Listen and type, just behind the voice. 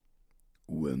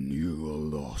when you're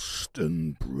lost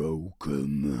and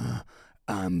broken,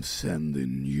 I'm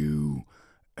sending you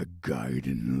a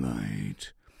guiding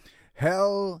light.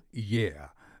 Hell yeah!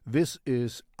 This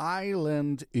is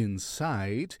Island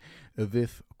Inside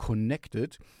with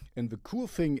Connected. And the cool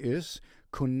thing is,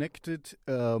 Connected,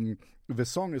 the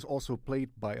song is also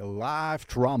played by a live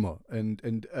drummer.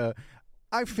 And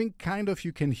I think kind of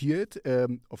you can hear it.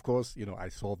 Of course, I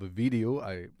saw the video.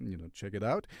 Check it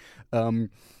out.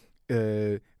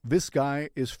 This guy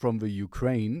is from the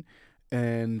Ukraine.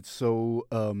 And so,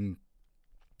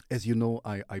 as you know,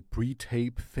 I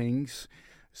pre-tape things.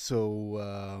 So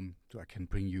I can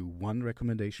bring you one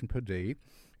recommendation per day.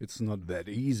 It's not that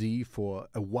easy for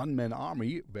a one-man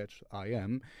army, which I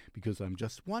am, because I'm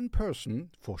just one person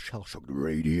for Shellshock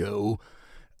Radio.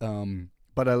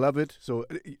 But I love it, so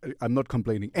I'm not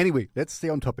complaining. Anyway, let's stay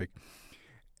on topic.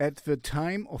 At the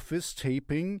time of this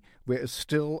taping, there is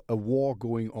still a war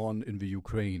going on in the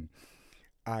Ukraine.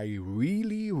 I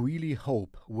really, really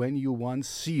hope when you once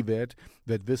see that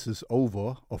this is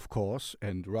over, of course,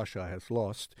 and Russia has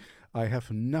lost. I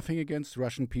have nothing against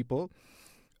Russian people.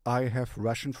 I have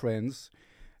Russian friends.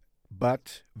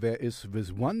 But there is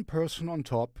this one person on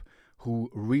top who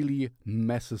really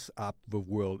messes up the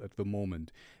world at the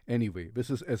moment. Anyway, this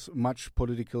is as much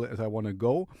political as I want to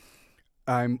go.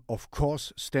 I'm, of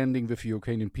course, standing with the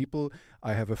Ukrainian people.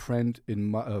 I have a friend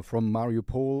from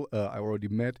Mariupol I already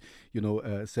met,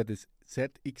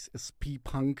 ZXSP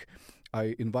Punk.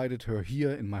 I invited her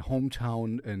here in my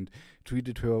hometown and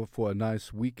treated her for a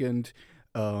nice weekend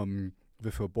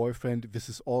with her boyfriend. This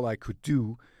is all I could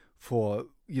do for,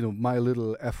 my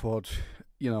little effort,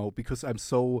 because I'm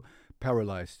so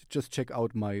paralyzed. Just check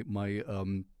out my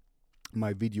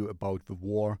video about the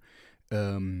war.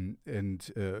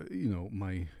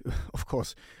 My, of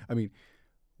course,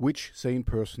 which sane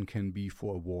person can be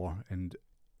for a war? And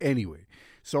anyway,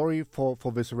 sorry for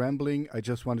this rambling. I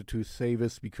just wanted to say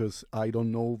this because I don't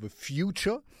know the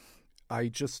future. I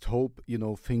just hope,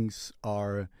 things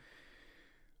are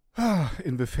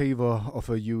in the favor of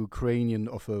a Ukrainian,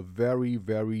 of a very,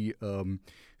 very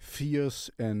fierce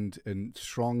and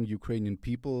strong Ukrainian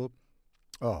people.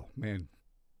 Oh, man.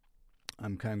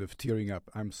 I'm kind of tearing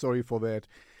up. I'm sorry for that.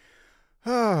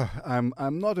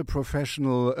 I'm not a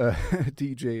professional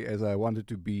DJ as I wanted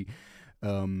to be.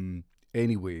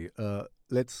 Anyway,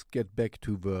 let's get back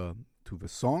to the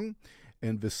song.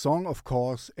 And the song, of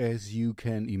course, as you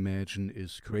can imagine,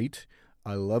 is great.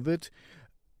 I love it.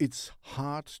 It's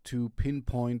hard to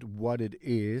pinpoint what it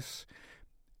is.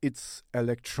 It's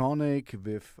electronic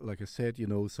with, like I said,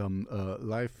 some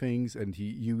live things, and he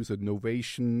used a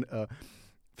Novation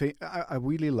thing. I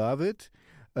really love it.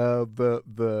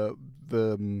 The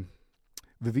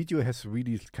video has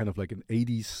really kind of like an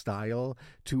 80s style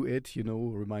to it,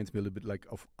 reminds me a little bit like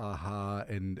of Aha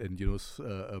and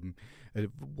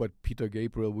what Peter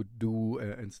Gabriel would do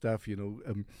and stuff,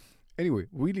 Anyway,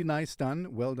 really nice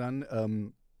done, well done.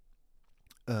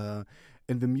 And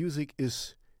the music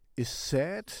is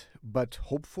sad but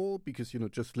hopeful because,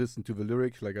 just listen to the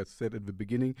lyrics, like I said at the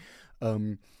beginning.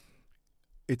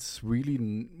 It's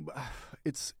really,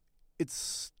 it's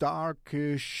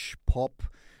darkish pop.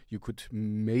 You could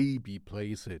maybe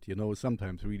place it,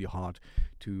 sometimes really hard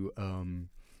to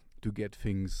get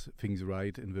things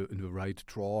right in the right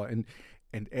draw.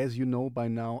 And as you know by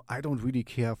now, I don't really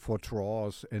care for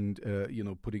draws and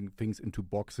putting things into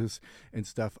boxes and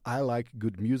stuff. I like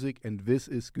good music, and this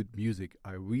is good music.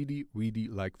 I really, really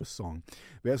like the song.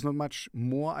 There's not much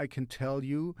more I can tell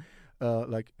you.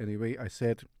 Anyway, I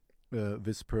said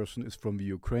this person is from the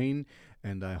Ukraine,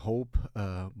 and I hope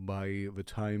by the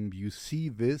time you see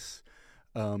this,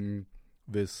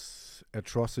 this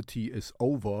atrocity is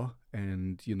over,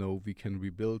 and we can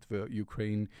rebuild the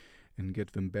Ukraine and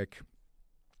get them back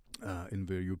in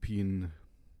the European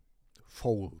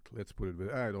fold. Let's put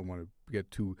it. I don't want to get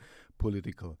too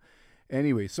political.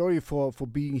 Anyway, sorry for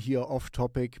being here off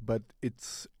topic, but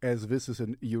it's as this is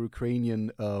an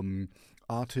Ukrainian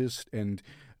artist, and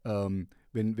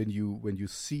when you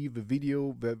see the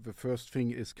video, the first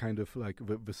thing is kind of like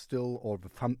the still or the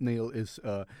thumbnail is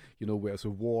there's a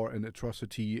war and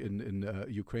atrocity in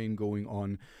Ukraine going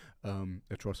on,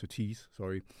 atrocities.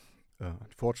 Sorry,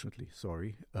 unfortunately,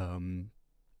 sorry.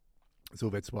 So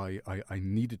that's why I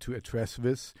needed to address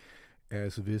this,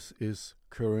 as this is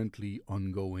currently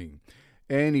ongoing.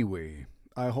 Anyway,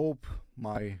 I hope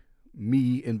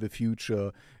me in the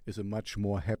future is a much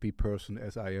more happy person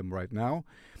as I am right now.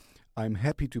 I'm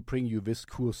happy to bring you this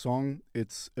cool song.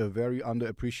 It's very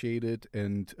underappreciated,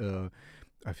 and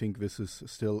I think this is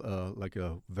still like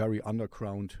a very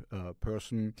underground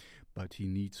person, but he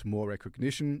needs more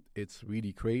recognition. It's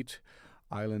really great.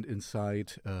 island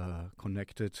inside,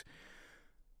 connected.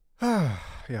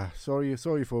 Yeah,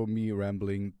 sorry for me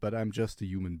rambling, but I'm just a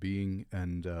human being,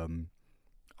 and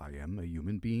I am a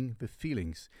human being with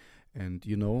feelings, and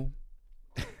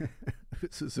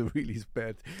this is a really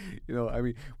bad, I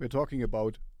mean, we're talking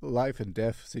about life and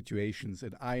death situations,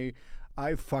 and I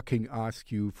fucking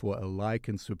ask you for a like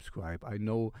and subscribe. I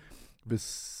know this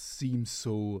seems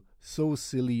so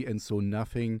silly and so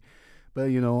nothing, but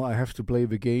I have to play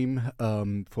the game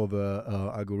for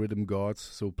the algorithm gods.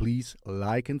 So please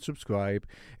like and subscribe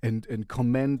and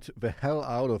comment the hell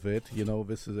out of it.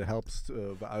 This helps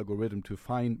the algorithm to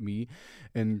find me,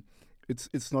 and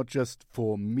it's not just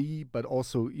for me, but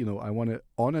also I want to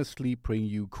honestly bring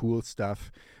you cool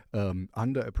stuff,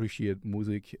 underappreciated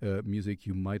music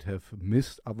you might have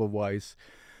missed otherwise.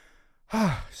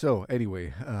 So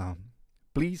anyway,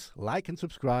 please like and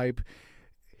subscribe.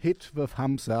 Hit the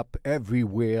thumbs up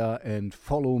everywhere and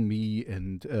follow me,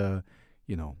 and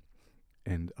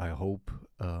and I hope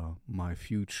my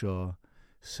future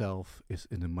self is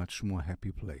in a much more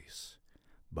happy place.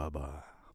 Bye bye.